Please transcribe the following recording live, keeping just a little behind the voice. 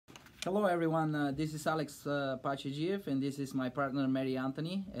Hello everyone, this is Alex Pachegiev, and this is my partner Mary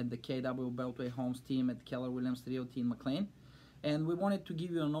Anthony at the KW Beltway Homes team at Keller Williams Realty in McLean. And we wanted to give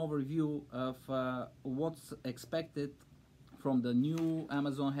you an overview of what's expected from the new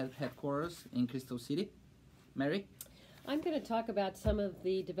Amazon headquarters in Crystal City. Mary? I'm going to talk about some of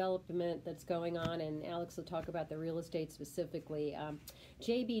the development that's going on, and Alex will talk about the real estate specifically.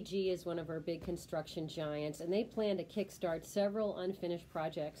 JBG is one of our big construction giants, and they plan to kickstart several unfinished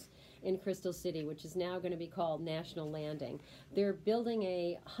projects in Crystal City, which is now going to be called National Landing. They're building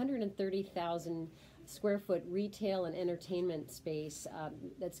a 130,000 square foot retail and entertainment space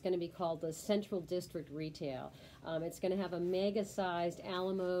that's going to be called the Central District Retail. It's going to have a mega-sized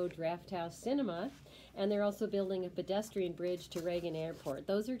Alamo Drafthouse Cinema, and they're also building a pedestrian bridge to Reagan Airport.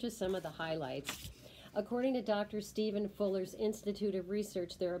 Those are just some of the highlights. According to Dr. Stephen Fuller's Institute of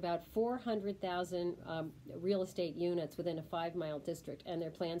Research, there are about 400,000 real estate units within a 5-mile district, and there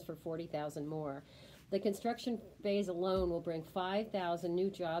are plans for 40,000 more. The construction phase alone will bring 5,000 new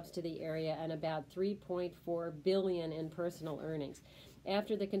jobs to the area and about $3.4 billion in personal earnings.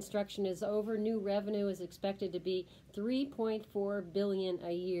 After the construction is over, new revenue is expected to be $3.4 billion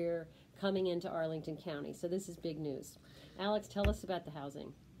a year coming into Arlington County. So this is big news. Alex, tell us about the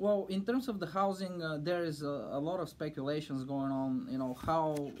housing. Well, in terms of the housing, there is a lot of speculations going on,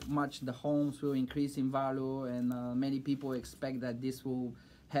 how much the homes will increase in value, and many people expect that this will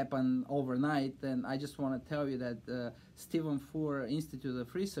happen overnight. And I just want to tell you that Stephen Fuller Institute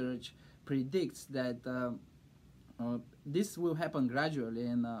of Research predicts that this will happen gradually,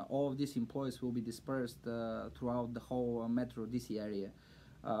 and all of these employees will be dispersed throughout the whole Metro DC area.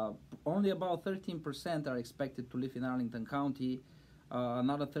 Only about 13% are expected to live in Arlington County,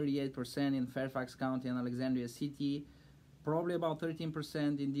 another 38% in Fairfax County and Alexandria City, probably about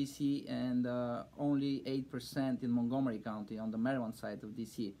 13% in DC, and only 8% in Montgomery County on the Maryland side of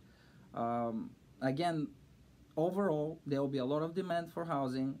DC. Again, overall, there will be a lot of demand for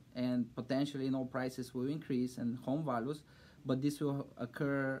housing, and potentially prices will increase and home values, but this will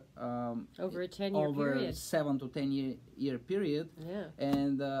occur over a 10-year period. 7 to 10 year period, yeah.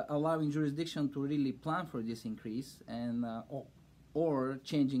 And allowing jurisdiction to really plan for this increase and or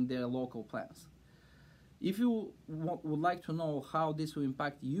changing their local plans. If you would like to know how this will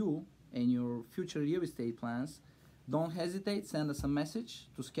impact you and your future real estate plans, don't hesitate, send us a message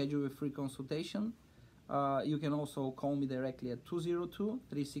to schedule a free consultation. You can also call me directly at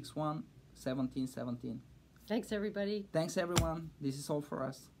 202-361-1717. Thanks, everybody. Thanks, everyone. This is all for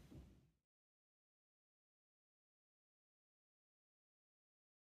us.